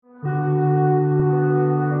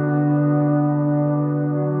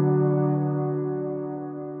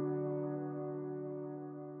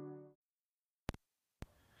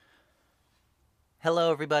Hello,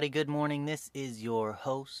 everybody. Good morning. This is your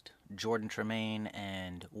host, Jordan Tremaine,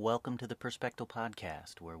 and welcome to the Perspective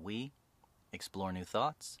Podcast, where we explore new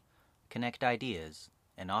thoughts, connect ideas,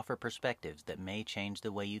 and offer perspectives that may change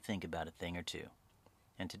the way you think about a thing or two.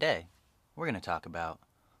 And today, we're going to talk about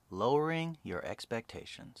lowering your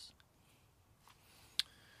expectations.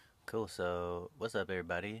 Cool. So, what's up,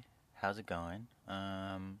 everybody? How's it going?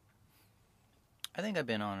 I think I've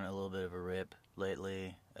been on a little bit of a rip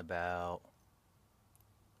lately about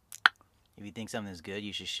if you think something's good,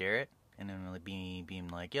 you should share it, and then really being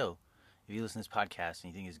like, yo, if you listen to this podcast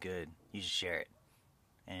and you think it's good, you should share it.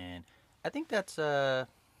 And I think that's I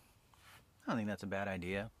don't think that's a bad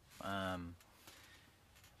idea. But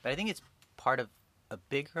I think it's part of a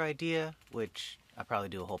bigger idea, which I'll probably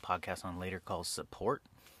do a whole podcast on later, called support.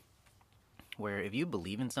 Where if you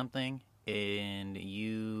believe in something and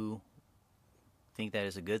you think that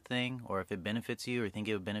is a good thing, or if it benefits you or think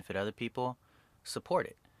it would benefit other people, support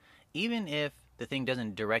it. Even if the thing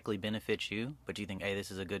doesn't directly benefit you, but you think, hey, this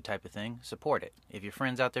is a good type of thing, support it. If your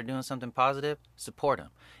friend's out there doing something positive, support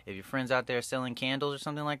them. If your friend's out there selling candles or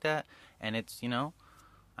something like that, and it's,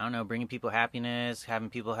 bringing people happiness, having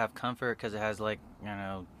people have comfort because it has,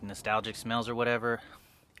 nostalgic smells or whatever,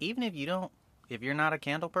 even if you're not a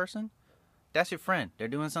candle person, that's your friend. They're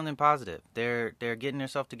doing something positive. They're getting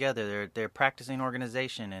themselves together. They're practicing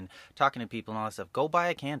organization and talking to people and all that stuff. Go buy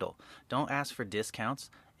a candle. Don't ask for discounts.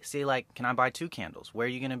 Say, can I buy 2 candles? Where are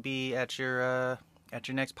you going to be at your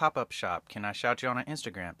next pop-up shop? Can I shout you on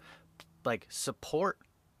Instagram? Support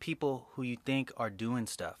people who you think are doing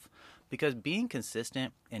stuff. Because being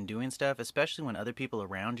consistent and doing stuff, especially when other people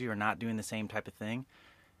around you are not doing the same type of thing,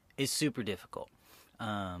 is super difficult.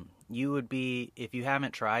 You would be, if you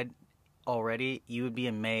haven't tried already, you would be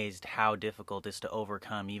amazed how difficult it is to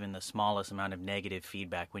overcome even the smallest amount of negative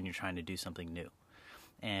feedback when you're trying to do something new.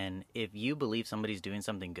 And if you believe somebody's doing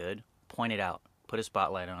something good, point it out. Put a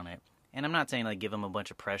spotlight on it. And I'm not saying give them a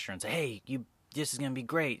bunch of pressure and say, hey, this is going to be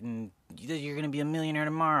great and you're going to be a millionaire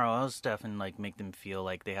tomorrow, all this stuff, and make them feel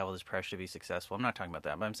like they have all this pressure to be successful. I'm not talking about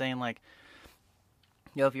that. But I'm saying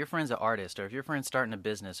if your friend's an artist, or if your friend's starting a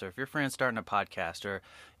business, or if your friend's starting a podcast, or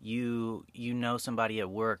you know somebody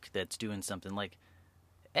at work that's doing something,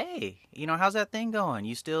 hey, how's that thing going?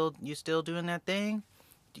 You still doing that thing?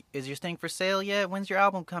 Is your thing for sale yet? When's your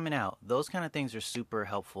album coming out? Those kind of things are super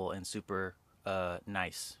helpful and super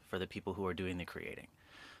nice for the people who are doing the creating.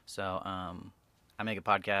 So I make a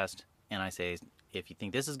podcast and I say, if you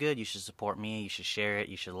think this is good, you should support me. You should share it.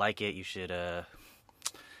 You should like it. You should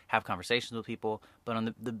have conversations with people. But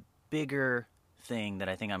on the bigger thing that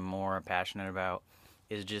I think I'm more passionate about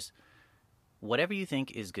is just whatever you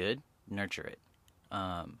think is good, nurture it.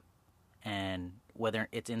 And whether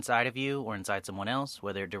it's inside of you or inside someone else,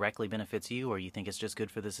 whether it directly benefits you or you think it's just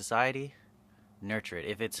good for the society, nurture it.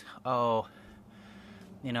 If it's,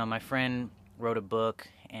 my friend wrote a book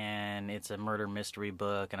and it's a murder mystery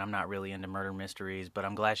book and I'm not really into murder mysteries, but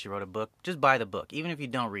I'm glad she wrote a book, just buy the book, even if you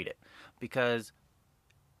don't read it, because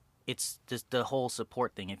it's just the whole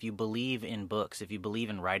support thing. If you believe in books, if you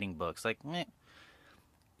believe in writing books,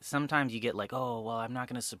 sometimes you get I'm not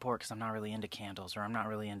going to support because I'm not really into candles or I'm not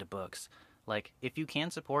really into books. If you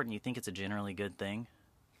can support and you think it's a generally good thing,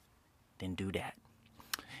 then do that.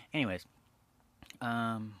 Anyways,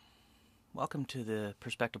 welcome to the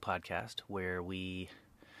Perspective Podcast, where we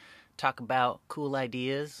talk about cool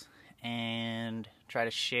ideas and try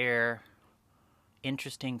to share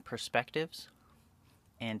interesting perspectives.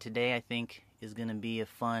 And today I think is going to be a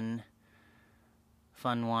fun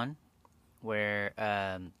one, where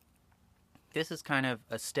this is kind of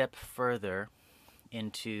a step further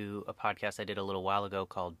into a podcast I did a little while ago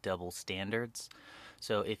called Double Standards.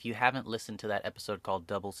 So if you haven't listened to that episode called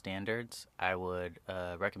Double Standards, I would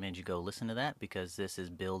recommend you go listen to that, because this is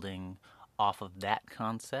building off of that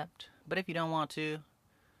concept. But if you don't want to,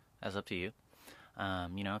 that's up to you.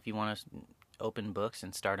 If you want to open books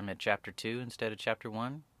and start them at chapter 2 instead of chapter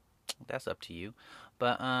 1, that's up to you.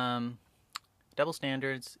 But Double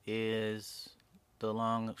Standards is, the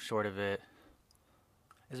long short of it,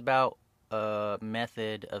 is about a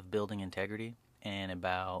method of building integrity and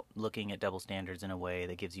about looking at double standards in a way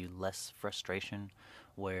that gives you less frustration,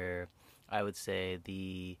 where I would say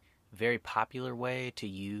the very popular way to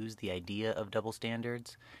use the idea of double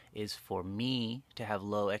standards is for me to have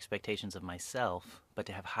low expectations of myself, but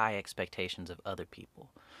to have high expectations of other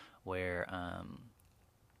people, where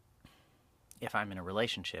if I'm in a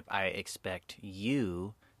relationship, I expect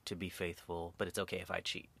you to be faithful, but it's okay if I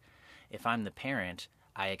cheat. If I'm the parent,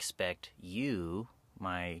 I expect you,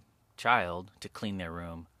 my child, to clean their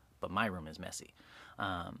room, but my room is messy.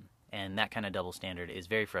 And that kind of double standard is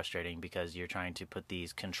very frustrating because you're trying to put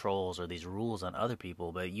these controls or these rules on other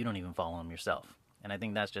people, but you don't even follow them yourself. And I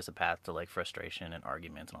think that's just a path to like frustration and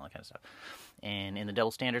arguments and all that kind of stuff. And in the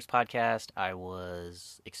Double Standards podcast, I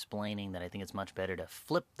was explaining that I think it's much better to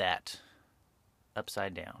flip that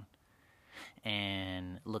upside down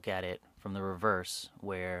and look at it from the reverse,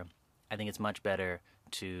 where I think it's much better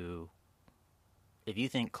to, if you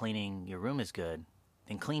think cleaning your room is good,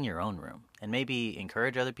 then clean your own room. And maybe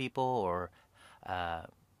encourage other people or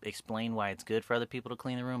explain why it's good for other people to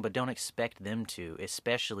clean the room, but don't expect them to,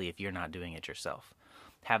 especially if you're not doing it yourself.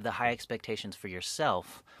 Have the high expectations for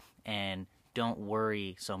yourself and don't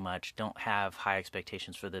worry so much. Don't have high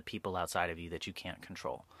expectations for the people outside of you that you can't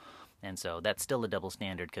control. And so that's still a double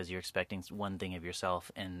standard because you're expecting one thing of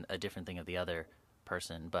yourself and a different thing of the other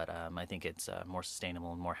person. But I think it's more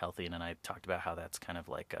sustainable and more healthy. And then I talked about how that's kind of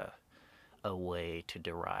like a way to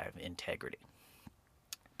derive integrity.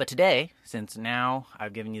 But today, since now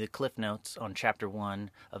I've given you the cliff notes on chapter 1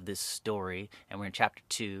 of this story, and we're in chapter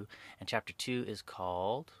 2, and chapter 2 is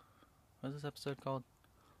called, what is this episode called?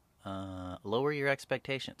 Lower Your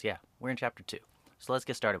Expectations. Yeah, we're in chapter 2. So let's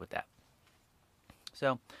get started with that.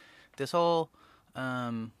 So this whole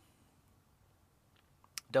double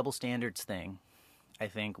standards thing, I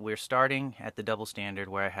think we're starting at the double standard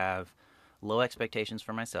where I have low expectations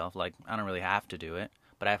for myself, like I don't really have to do it,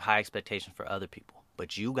 but I have high expectations for other people.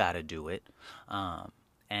 But you got to do it,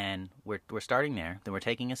 and we're starting there. Then we're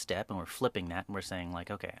taking a step, and we're flipping that, and we're saying, like,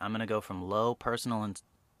 okay, I'm going to go from low personal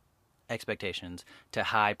expectations to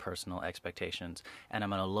high personal expectations, and I'm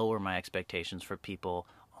going to lower my expectations for people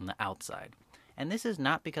on the outside. And this is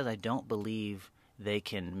not because I don't believe they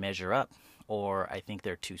can measure up, or I think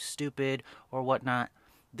they're too stupid, or whatnot.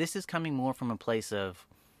 This is coming more from a place of,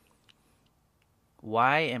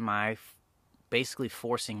 why am I basically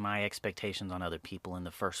forcing my expectations on other people in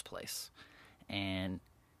the first place? And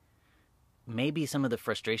maybe some of the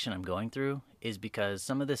frustration I'm going through is because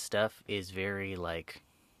some of this stuff is very like,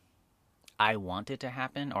 I want it to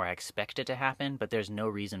happen or I expect it to happen, but there's no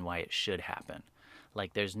reason why it should happen.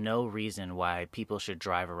 Like there's no reason why people should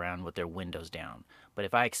drive around with their windows down. But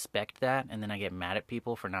if I expect that and then I get mad at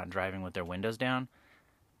people for not driving with their windows down,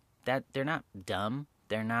 that they're not dumb.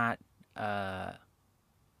 They're not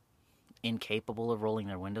incapable of rolling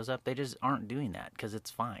their windows up. They just aren't doing that because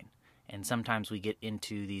it's fine. And sometimes we get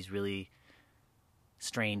into these really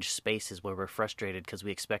strange spaces where we're frustrated because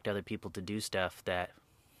we expect other people to do stuff that,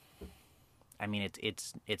 I mean,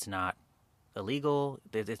 it's not illegal.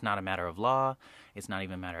 It's not a matter of law. It's not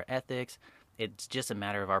even a matter of ethics. It's just a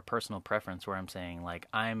matter of our personal preference, where I'm saying, like,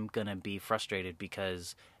 I'm going to be frustrated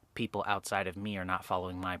because people outside of me are not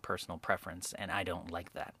following my personal preference, and I don't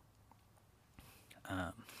like that.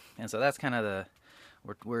 And so that's kind of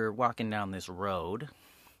we're walking down this road.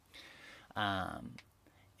 And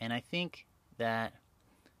I think that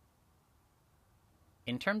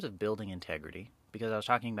in terms of building integrity, because I was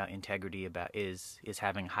talking about integrity is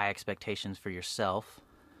having high expectations for yourself,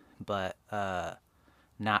 but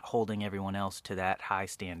not holding everyone else to that high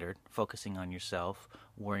standard, focusing on yourself,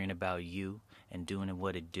 worrying about you, and doing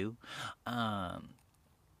what it do.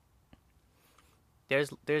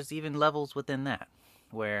 There's even levels within that,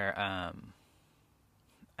 where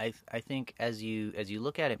I think as you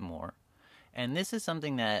look at it more, and this is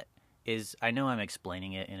something that is, I know I'm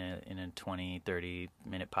explaining it in a 20, 30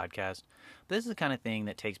 minute podcast, but this is the kind of thing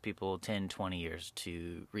that takes people 10, 20 years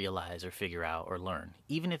to realize or figure out or learn,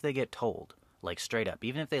 even if they get told, like straight up.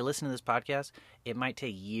 Even if they listen to this podcast, it might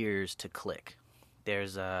take years to click.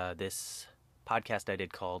 There's this podcast I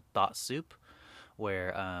did called Thought Soup, where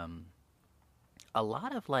a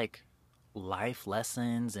lot of like life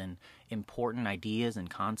lessons and important ideas and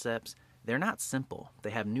concepts, they're not simple.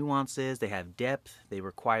 They have nuances, they have depth, they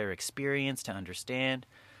require experience to understand.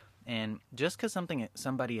 And just because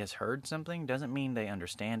somebody has heard something doesn't mean they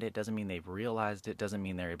understand it, doesn't mean they've realized it, doesn't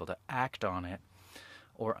mean they're able to act on it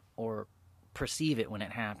or perceive it when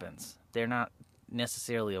it happens. They're not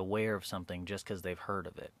necessarily aware of something just because they've heard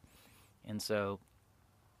of it. And so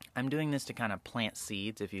I'm doing this to kind of plant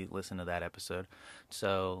seeds, if you listen to that episode,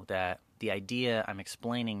 so that the idea I'm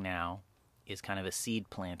explaining now is kind of a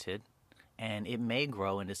seed planted, and it may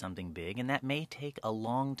grow into something big, and that may take a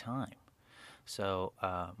long time. So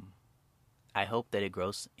I hope that it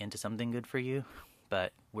grows into something good for you,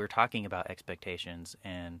 but we're talking about expectations,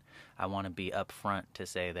 and I want to be upfront to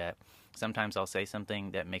say that sometimes I'll say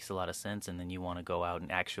something that makes a lot of sense, and then you want to go out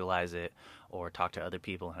and actualize it, or talk to other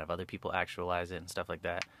people and have other people actualize it and stuff like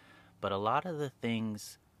that. But a lot of the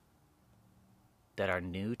things that are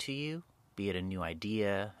new to you, be it a new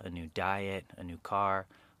idea, a new diet, a new car,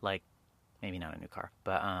 like maybe not a new car,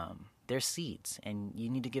 but they're seeds, and you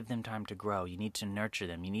need to give them time to grow. You need to nurture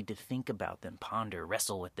them. You need to think about them, ponder,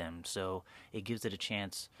 wrestle with them, so it gives it a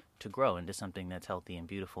chance to grow into something that's healthy and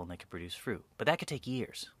beautiful and that could produce fruit. But that could take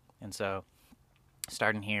years. And so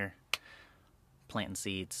starting here, planting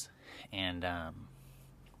seeds, and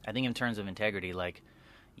I think in terms of integrity, like,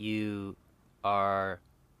 you are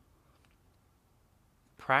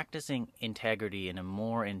practicing integrity in a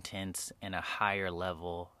more intense and a higher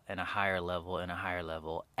level and a higher level and a higher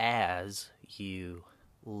level as you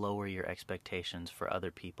lower your expectations for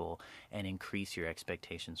other people and increase your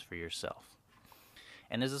expectations for yourself.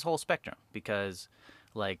 And there's this whole spectrum, because,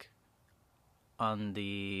 like, on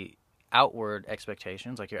the outward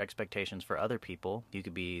expectations, like your expectations for other people, you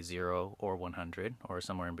could be 0 or 100 or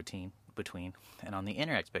somewhere in between. And on the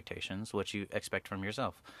inner expectations, what you expect from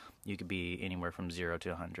yourself, you could be anywhere from 0 to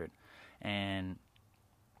 100. And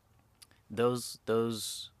those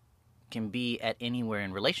can be at anywhere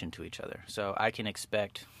in relation to each other. So I can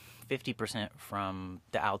expect 50% from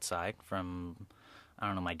the outside, from, I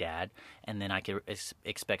don't know, my dad, and then I could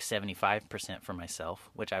expect 75% from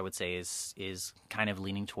myself, which I would say is kind of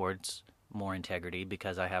leaning towards more integrity,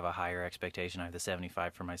 because I have a higher expectation. I have the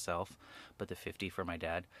 75 for myself, but the 50 for my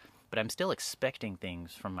dad. But I'm still expecting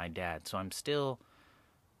things from my dad, so I'm still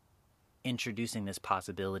introducing this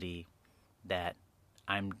possibility that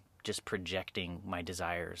I'm just projecting my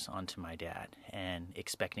desires onto my dad and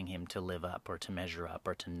expecting him to live up or to measure up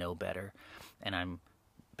or to know better. And I'm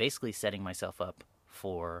basically setting myself up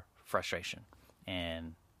for frustration.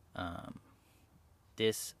 And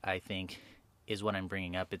this, I think, is what I'm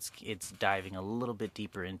bringing up. It's diving a little bit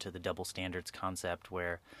deeper into the double standards concept,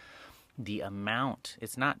 where the amount,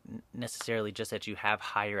 it's not necessarily just that you have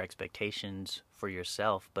higher expectations for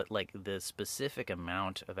yourself, but like the specific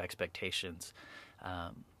amount of expectations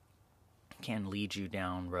can lead you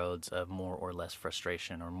down roads of more or less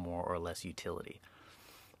frustration or more or less utility.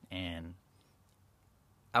 And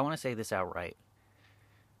I want to say this outright.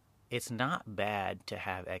 It's not bad to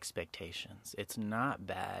have expectations. It's not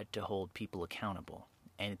bad to hold people accountable.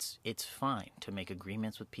 And it's fine to make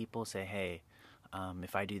agreements with people, say, hey,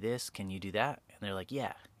 if I do this, can you do that? And they're like,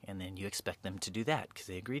 yeah. And then you expect them to do that because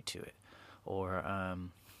they agreed to it. Or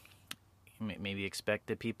maybe expect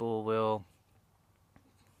that people will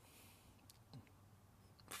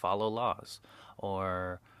follow laws,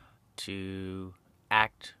 or to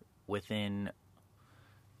act within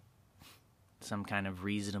some kind of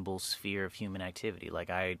reasonable sphere of human activity. Like,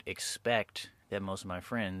 I expect that most of my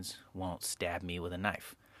friends won't stab me with a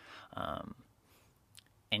knife.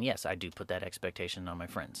 And yes, I do put that expectation on my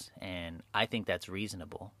friends, and I think that's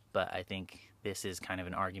reasonable, but I think this is kind of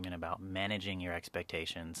an argument about managing your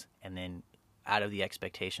expectations, and then out of the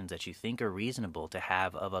expectations that you think are reasonable to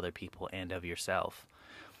have of other people and of yourself,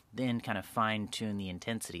 then kind of fine-tune the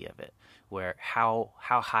intensity of it, where how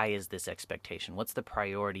high is this expectation? What's the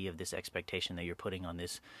priority of this expectation that you're putting on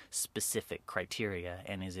this specific criteria,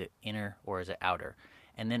 and is it inner or is it outer?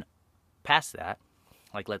 And then past that,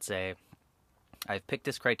 like, let's say I've picked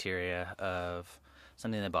this criteria of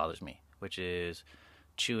something that bothers me, which is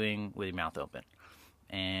chewing with your mouth open.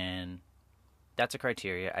 And that's a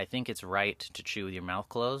criteria. I think it's right to chew with your mouth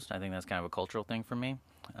closed. I think that's kind of a cultural thing for me.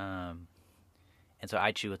 And so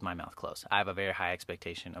I chew with my mouth closed. I have a very high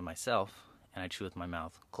expectation of myself, and I chew with my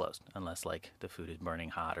mouth closed, unless, like, the food is burning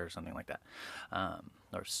hot or something like that.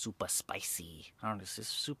 Or super spicy. I don't know, it's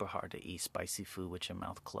just super hard to eat spicy food with your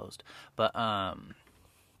mouth closed. But,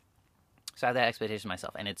 so I have that expectation of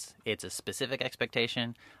myself, and it's a specific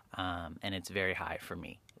expectation, and it's very high for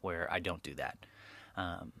me, where I don't do that.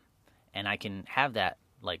 And I can have that,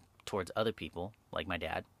 like, towards other people, like my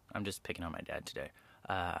dad. I'm just picking on my dad today,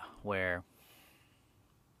 where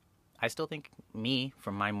I still think,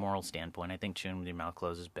 from my moral standpoint, I think chewing with your mouth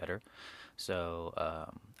closed is better. So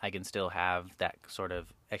I can still have that sort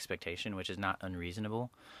of expectation, which is not unreasonable,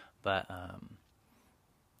 but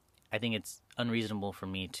I think it's unreasonable for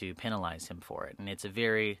me to penalize him for it. And it's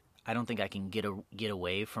I don't think I can get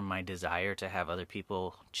away from my desire to have other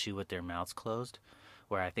people chew with their mouths closed,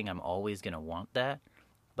 where I think I'm always going to want that.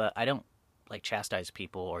 But I don't, like, chastise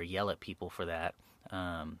people or yell at people for that.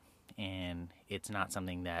 And it's not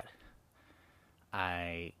something that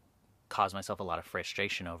I cause myself a lot of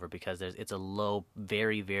frustration over, because it's a low,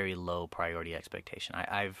 very, very low priority expectation.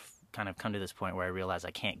 I've kind of come to this point where I realize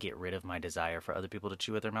I can't get rid of my desire for other people to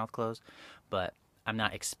chew with their mouth closed, but I'm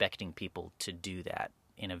not expecting people to do that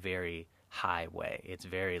in a very high way. It's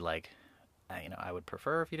very like, I would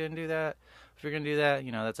prefer if you didn't do that. If you're going to do that,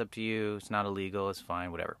 that's up to you. It's not illegal. It's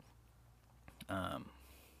fine, whatever.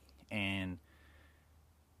 And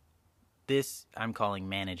this I'm calling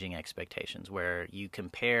managing expectations, where you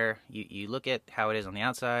compare, you look at how it is on the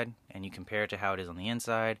outside and you compare it to how it is on the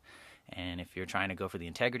inside. And if you're trying to go for the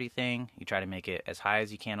integrity thing, you try to make it as high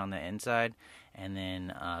as you can on the inside and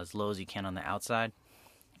then as low as you can on the outside.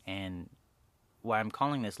 And why I'm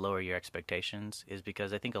calling this lower your expectations is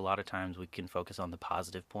because I think a lot of times we can focus on the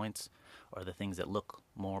positive points or the things that look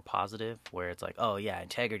more positive, where it's like, oh yeah,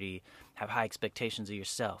 integrity, have high expectations of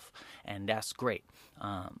yourself, and that's great.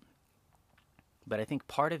 But I think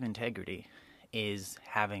part of integrity is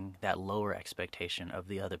having that lower expectation of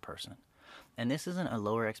the other person. And this isn't a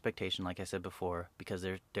lower expectation, like I said before, because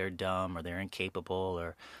they're dumb or they're incapable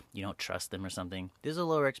or you don't trust them or something. This is a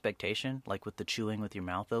lower expectation, like with the chewing with your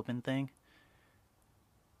mouth open thing.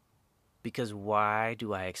 Because why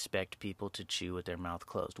do I expect people to chew with their mouth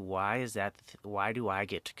closed? Why is that? Why do I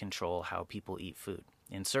get to control how people eat food?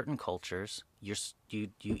 In certain cultures, you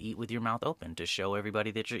eat with your mouth open to show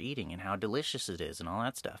everybody that you're eating and how delicious it is and all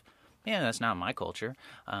that stuff. Yeah, that's not my culture.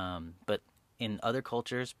 But in other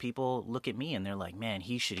cultures, people look at me and they're like, man,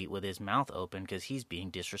 he should eat with his mouth open because he's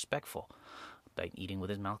being disrespectful by eating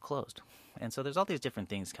with his mouth closed. And so there's all these different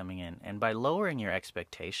things coming in. And by lowering your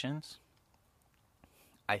expectations,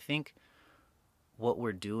 I think what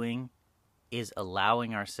we're doing is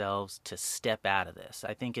allowing ourselves to step out of this.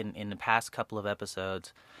 I think in the past couple of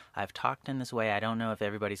episodes, I've talked in this way. I don't know if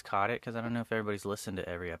everybody's caught it because I don't know if everybody's listened to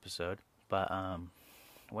every episode, but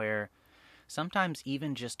where sometimes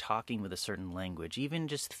even just talking with a certain language, even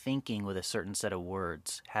just thinking with a certain set of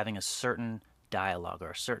words, having a certain dialogue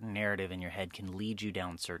or a certain narrative in your head can lead you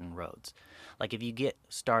down certain roads. Like if you get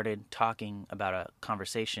started talking about a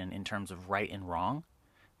conversation in terms of right and wrong,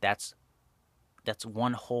 that's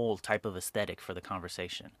one whole type of aesthetic for the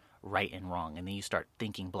conversation, right and wrong. And then you start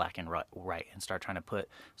thinking black and right and start trying to put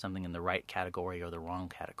something in the right category or the wrong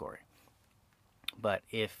category. But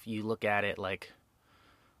if you look at it like,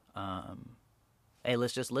 hey,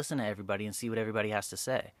 let's just listen to everybody and see what everybody has to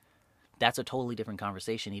say. That's a totally different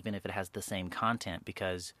conversation, even if it has the same content,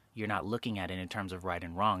 because you're not looking at it in terms of right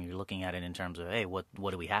and wrong. You're looking at it in terms of, hey, what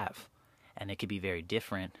do we have? And it could be very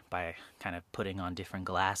different by kind of putting on different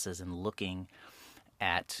glasses and looking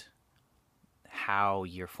at how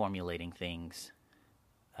you're formulating things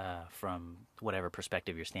from whatever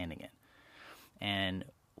perspective you're standing in. And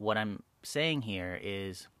what I'm saying here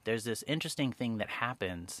is there's this interesting thing that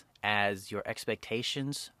happens as your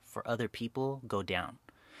expectations for other people go down.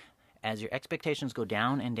 As your expectations go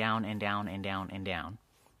down and down and down and down and down,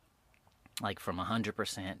 like from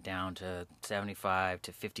 100% down to 75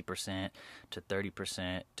 to 50% to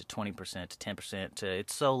 30% to 20% to 10% to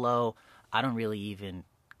it's so low, I don't really even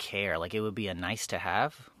care. Like it would be a nice to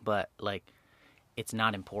have, but like it's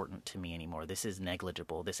not important to me anymore. This is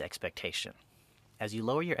negligible, this expectation. As you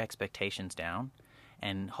lower your expectations down,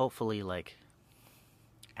 and hopefully like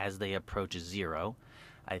as they approach zero,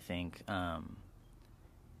 I think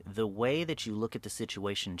the way that you look at the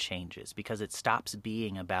situation changes because it stops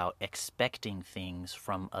being about expecting things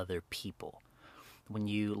from other people. When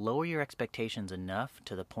you lower your expectations enough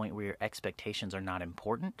to the point where your expectations are not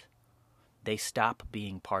important, they stop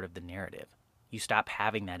being part of the narrative. You stop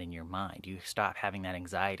having that in your mind. You stop having that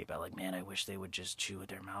anxiety about like, man, I wish they would just chew with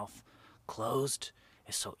their mouth closed.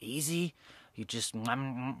 It's so easy. You just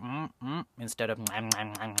instead of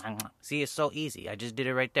see, it's so easy. I just did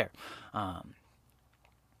it right there.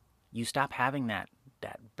 You stop having that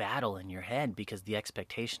battle in your head because the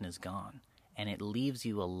expectation is gone. And it leaves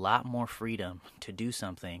you a lot more freedom to do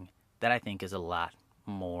something that I think is a lot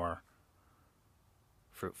more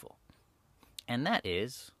fruitful. And that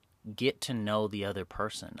is get to know the other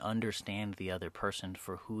person, understand the other person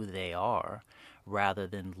for who they are, rather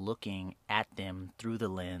than looking at them through the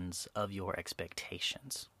lens of your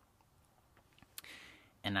expectations.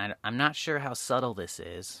 And I'm not sure how subtle this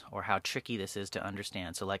is or how tricky this is to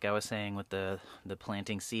understand. So like I was saying with the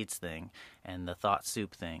planting seeds thing and the thought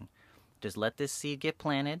soup thing, just let this seed get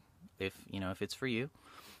planted if it's for you,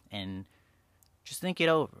 and just think it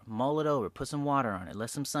over, mull it over, put some water on it,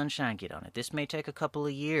 let some sunshine get on it. This may take a couple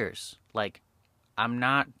of years. Like, I'm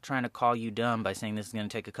not trying to call you dumb by saying this is going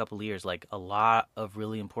to take a couple of years. Like, a lot of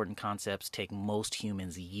really important concepts take most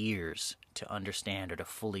humans years to understand or to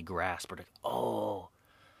fully grasp or to, oh,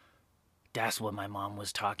 that's what my mom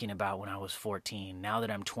was talking about when I was 14. Now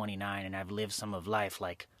that I'm 29 and I've lived some of life,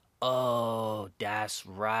 like, oh, that's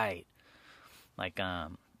right. Like, I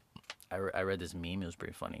read this meme, it was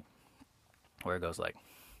pretty funny, where it goes like,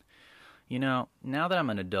 now that I'm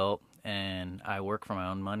an adult and I work for my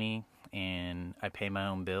own money and I pay my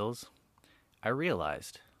own bills, I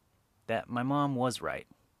realized that my mom was right.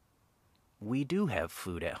 We do have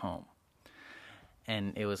food at home.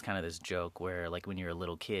 And it was kind of this joke where, like, when you're a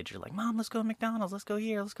little kid, you're like, Mom, let's go to McDonald's, let's go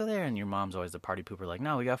here, let's go there. And your mom's always the party pooper, like,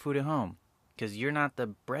 no, we got food at home. Because you're not the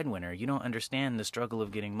breadwinner. You don't understand the struggle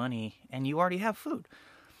of getting money, and you already have food.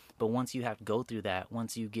 But once you have to go through that,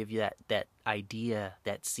 once you give you that idea,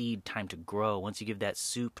 that seed time to grow, once you give that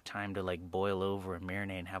soup time to, like, boil over and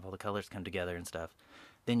marinate and have all the colors come together and stuff,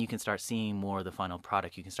 then you can start seeing more of the final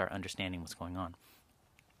product. You can start understanding what's going on.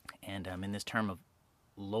 And in this term of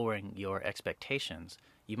lowering your expectations,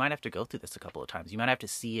 you might have to go through this a couple of times. You might have to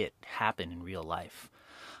see it happen in real life.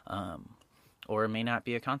 Or it may not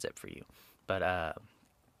be a concept for you. But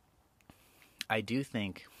I do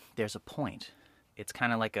think there's a point. It's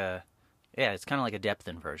kind of like a depth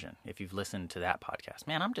inversion. If you've listened to that podcast,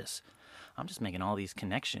 man, I'm just making all these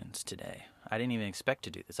connections today. I didn't even expect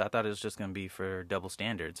to do this. I thought it was just going to be for double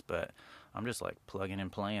standards, but I'm just like plugging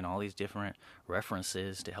and playing all these different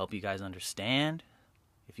references to help you guys understand.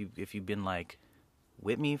 If you've been like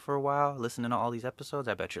with me for a while, listening to all these episodes,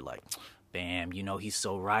 I bet you're like, bam, he's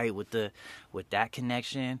so right with that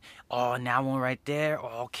connection. Oh, now one right there.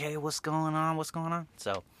 Oh, okay, what's going on?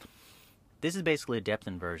 So this is basically a depth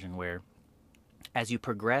inversion where as you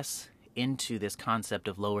progress into this concept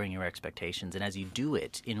of lowering your expectations, and as you do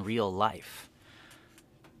it in real life,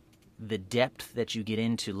 the depth that you get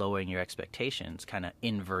into lowering your expectations kind of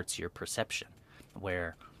inverts your perception,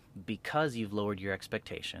 where because you've lowered your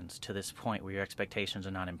expectations to this point where your expectations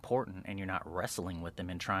are not important and you're not wrestling with them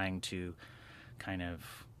and trying to kind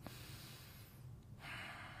of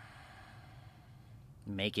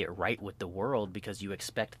make it right with the world because you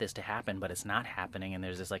expect this to happen, but it's not happening, and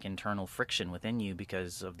there's this like internal friction within you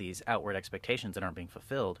because of these outward expectations that aren't being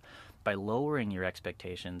fulfilled. By lowering your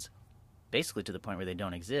expectations basically to the point where they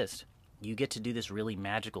don't exist, you get to do this really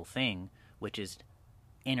magical thing, which is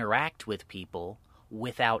interact with people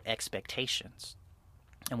without expectations.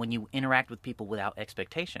 And when you interact with people without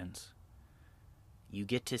expectations, you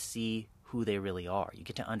get to see who they really are. You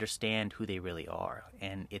get to understand who they really are.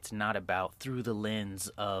 And it's not about through the lens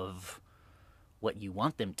of what you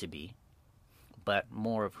want them to be, but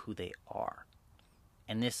more of who they are.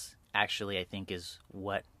 And this actually, I think, is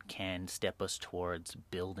what can step us towards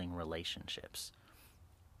building relationships.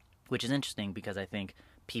 Which is interesting because I think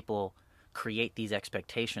people create these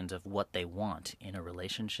expectations of what they want in a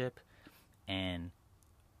relationship, and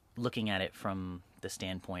looking at it from the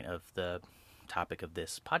standpoint of the topic of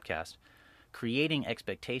this podcast, creating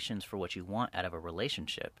expectations for what you want out of a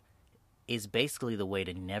relationship is basically the way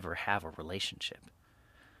to never have a relationship.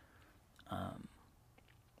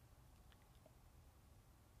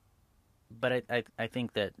 But I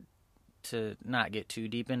think that to not get too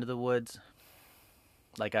deep into the woods,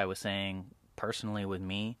 like I was saying, personally with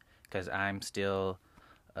me, because I'm still,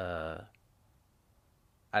 I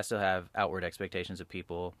still have outward expectations of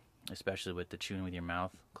people, especially with the chewing with your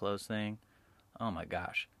mouth closed thing. Oh my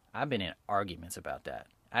gosh. I've been in arguments about that.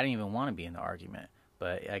 I didn't even want to be in the argument,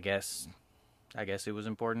 but I guess it was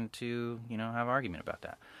important to, have an argument about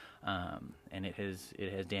that. And it has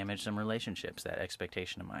damaged some relationships, that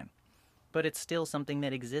expectation of mine. But it's still something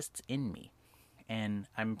that exists in me. And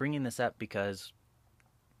I'm bringing this up because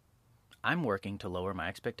I'm working to lower my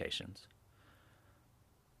expectations.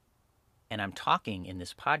 And I'm talking in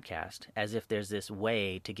this podcast as if there's this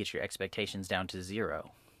way to get your expectations down to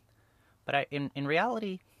zero. But in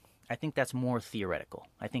reality, I think that's more theoretical.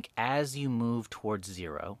 I think as you move towards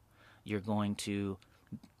zero, you're going to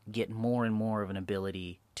get more and more of an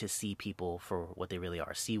ability to see people for what they really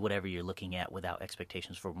are. See whatever you're looking at without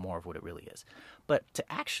expectations for more of what it really is. But to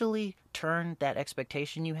actually turn that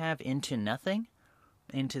expectation you have into nothing,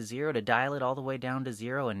 into zero, to dial it all the way down to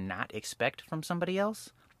zero and not expect from somebody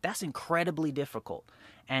else, that's incredibly difficult.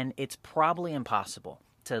 And it's probably impossible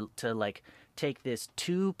to like take this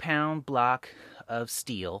 2-pound block of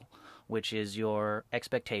steel, which is your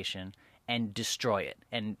expectation, and destroy it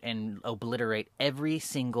and obliterate every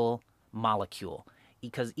single molecule.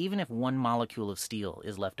 Because even if one molecule of steel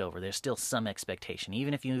is left over, there's still some expectation.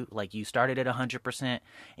 Even if you started at 100%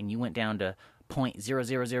 and you went down to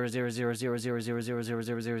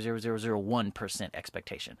 0.00000000000000001%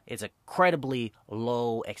 expectation. It's an incredibly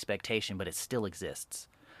low expectation, but it still exists.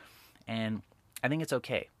 And I think it's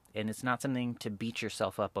okay. And it's not something to beat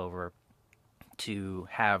yourself up over, to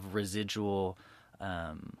have residual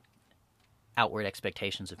outward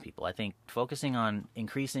expectations of people. I think focusing on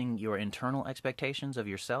increasing your internal expectations of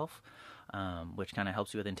yourself, which kind of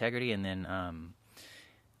helps you with integrity, and then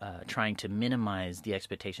trying to minimize the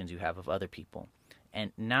expectations you have of other people.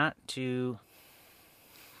 And not to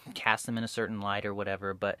cast them in a certain light or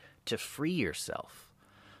whatever, but to free yourself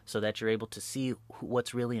so that you're able to see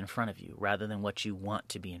what's really in front of you rather than what you want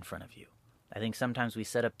to be in front of you. I think sometimes we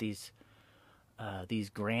set up these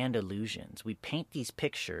grand illusions. We paint these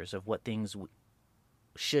pictures of what things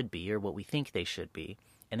should be or what we think they should be,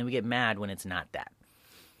 and then we get mad when it's not that.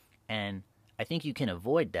 And I think you can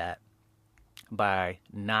avoid that by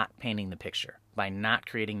not painting the picture, by not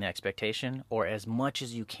creating the expectation, or as much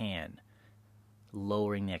as you can,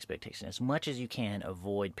 lowering the expectation. As much as you can,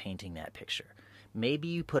 avoid painting that picture. Maybe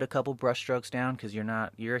you put a couple brushstrokes down because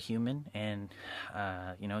you're a human, and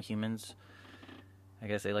humans, I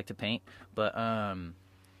guess they like to paint, but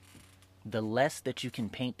the less that you can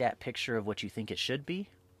paint that picture of what you think it should be,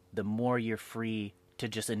 the more you're free to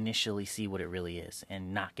just initially see what it really is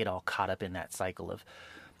and not get all caught up in that cycle of,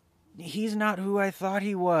 he's not who I thought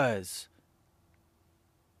he was.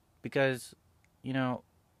 Because,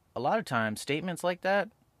 a lot of times statements like that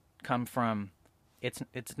come from, it's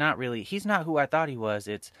not really, he's not who I thought he was.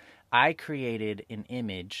 It's, I created an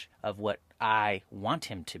image of what I want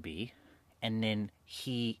him to be, and then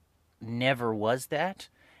he never was that.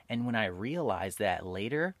 And when I realized that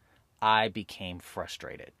later, I became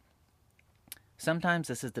frustrated. Sometimes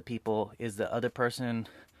this is the other person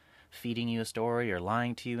feeding you a story or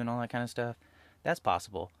lying to you and all that kind of stuff. That's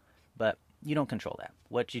possible, but you don't control that.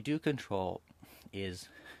 What you do control is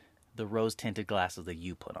the rose-tinted glasses that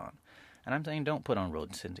you put on. And I'm saying don't put on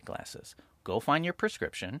rose-tinted glasses. Go find your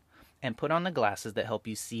prescription and put on the glasses that help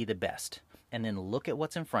you see the best. And then look at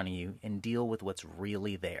what's in front of you and deal with what's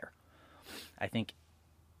really there. I think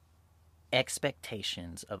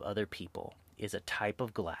expectations of other people is a type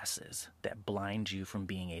of glasses that blind you from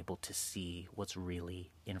being able to see what's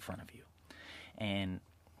really in front of you. And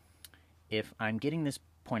if I'm getting this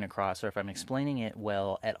point across, or if I'm explaining it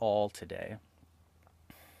well at all today,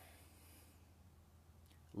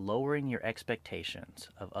 lowering your expectations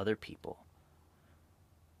of other people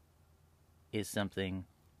is something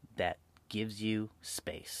that gives you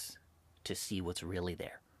space to see what's really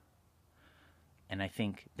there. And I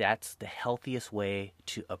think that's the healthiest way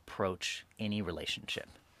to approach any relationship,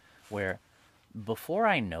 where before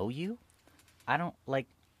I know you,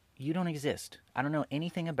 you don't exist. I don't know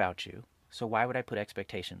anything about you. So why would I put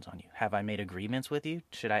expectations on you? Have I made agreements with you?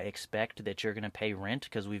 Should I expect that you're going to pay rent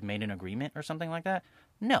because we've made an agreement or something like that?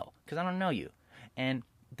 No, because I don't know you. And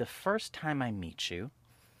the first time I meet you,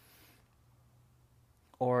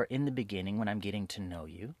 or in the beginning when I'm getting to know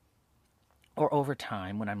you, or over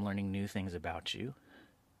time when I'm learning new things about you,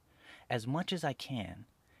 as much as I can,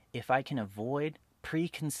 if I can avoid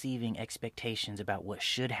preconceiving expectations about what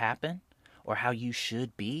should happen, or how you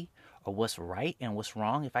should be, or what's right and what's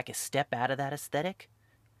wrong, if I could step out of that aesthetic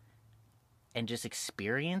and just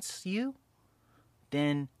experience you,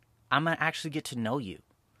 then I'm going to actually get to know you.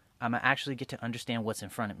 I'm going to actually get to understand what's in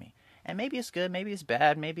front of me. And maybe it's good, maybe it's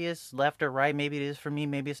bad, maybe it's left or right, maybe it is for me,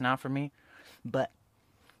 maybe it's not for me. But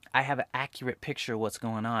I have an accurate picture of what's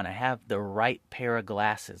going on. I have the right pair of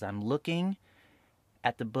glasses. I'm looking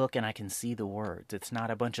at the book and I can see the words. It's not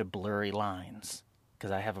a bunch of blurry lines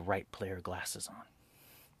because I have a right pair of glasses on.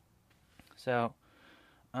 So,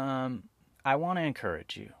 I want to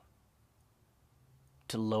encourage you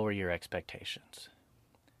to lower your expectations.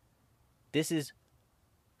 This is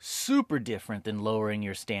super different than lowering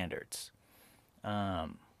your standards.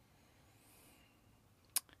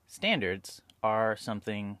 Standards are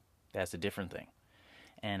something that's a different thing.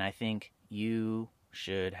 And I think you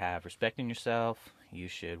should have respect in yourself. You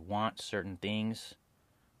should want certain things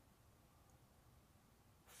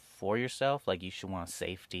for yourself. Like you should want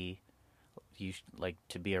safety. You should like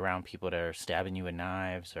to be around people that are stabbing you with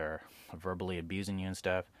knives or verbally abusing you and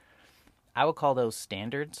stuff. I would call those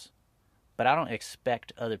standards, but I don't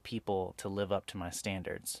expect other people to live up to my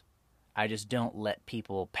standards. I just don't let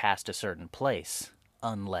people past a certain place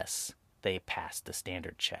unless they pass the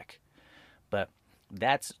standard check. But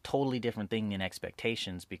that's a totally different thing than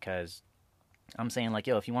expectations, because I'm saying like,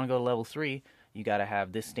 yo, if you want to go to level 3, you got to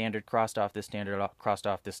have this standard crossed off, this standard crossed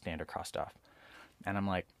off, this standard crossed off. And I'm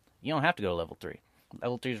like, you don't have to go to level 3.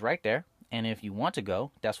 Level 3 is right there. And if you want to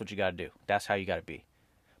go, that's what you got to do. That's how you got to be.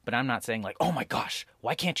 But I'm not saying like, oh my gosh,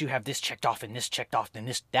 why can't you have this checked off and this checked off and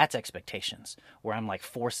this? That's expectations, where I'm like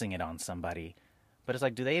forcing it on somebody. But it's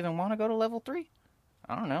like, do they even want to go to level 3?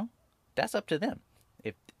 I don't know. That's up to them.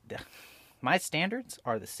 If my standards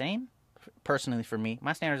are the same, personally for me,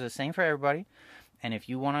 my standards are the same for everybody. And if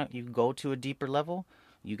you want to, you go to a deeper level,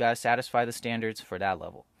 you got to satisfy the standards for that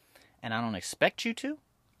level. And I don't expect you to.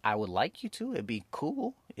 I would like you to. It'd be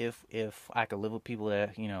cool if I could live with people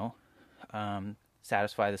that,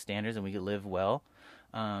 satisfy the standards and we could live well.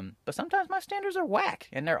 But sometimes my standards are whack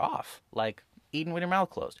and they're off, like eating with your mouth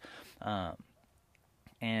closed.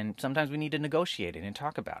 And sometimes we need to negotiate it and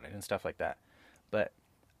talk about it and stuff like that. But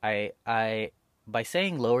I by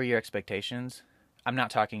saying lower your expectations, I'm not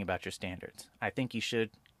talking about your standards. I think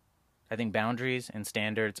boundaries and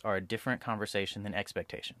standards are a different conversation than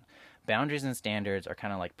expectation. Boundaries and standards are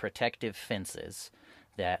kind of like protective fences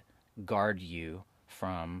that guard you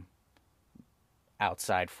from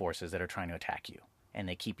outside forces that are trying to attack you, and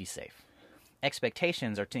they keep you safe.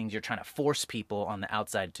 Expectations are things you're trying to force people on the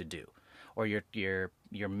outside to do, or you're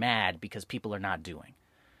mad because people are not doing.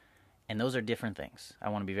 And those are different things. I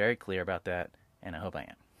want to be very clear about that, and I hope I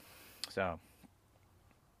am. So,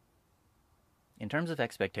 in terms of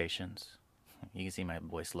expectations, you can see my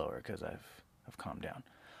voice lower because I've calmed down.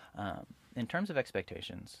 In terms of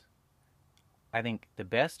expectations, I think the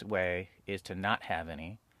best way is to not have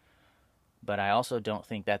any, but I also don't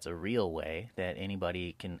think that's a real way that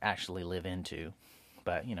anybody can actually live into.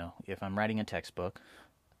 But, if I'm writing a textbook,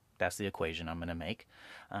 that's the equation I'm going to make.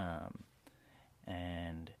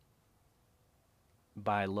 And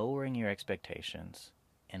by lowering your expectations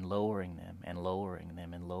and lowering them and lowering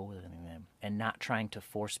them and lowering them and not trying to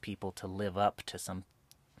force people to live up to some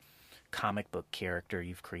comic book character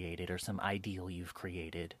you've created or some ideal you've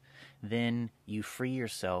created, then you free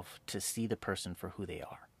yourself to see the person for who they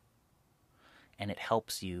are. And it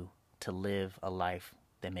helps you to live a life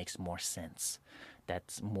that makes more sense,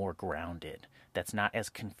 that's more grounded, that's not as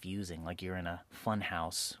confusing, like you're in a fun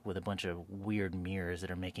house with a bunch of weird mirrors that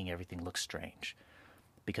are making everything look strange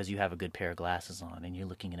because you have a good pair of glasses on and you're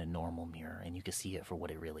looking in a normal mirror and you can see it for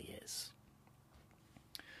what it really is.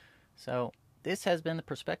 So this has been the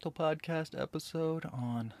Perspective Podcast episode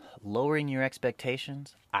on lowering your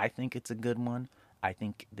expectations. I think it's a good one. I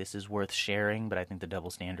think this is worth sharing, but I think the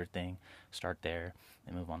double standard thing, start there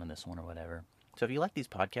and move on to this one or whatever. So if you like these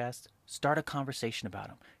podcasts, start a conversation about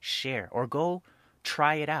them. Share or go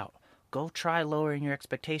try it out. Go try lowering your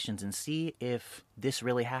expectations and see if this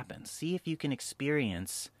really happens. See if you can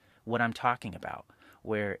experience what I'm talking about,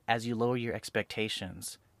 where as you lower your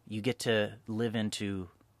expectations, you get to live into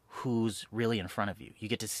who's really in front of you. You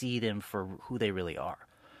get to see them for who they really are.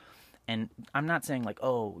 And I'm not saying like,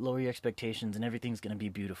 oh, lower your expectations and everything's going to be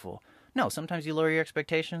beautiful. No, sometimes you lower your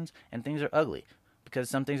expectations and things are ugly because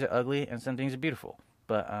some things are ugly and some things are beautiful.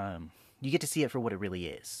 But you get to see it for what it really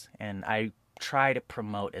is. And I try to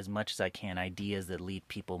promote as much as I can ideas that lead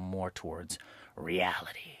people more towards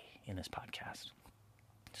reality in this podcast.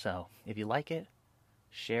 So if you like it,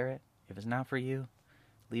 share it. If it's not for you,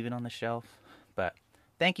 leave it on the shelf. But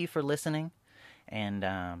thank you for listening. And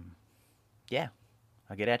yeah,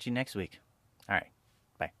 I'll get at you next week. All right.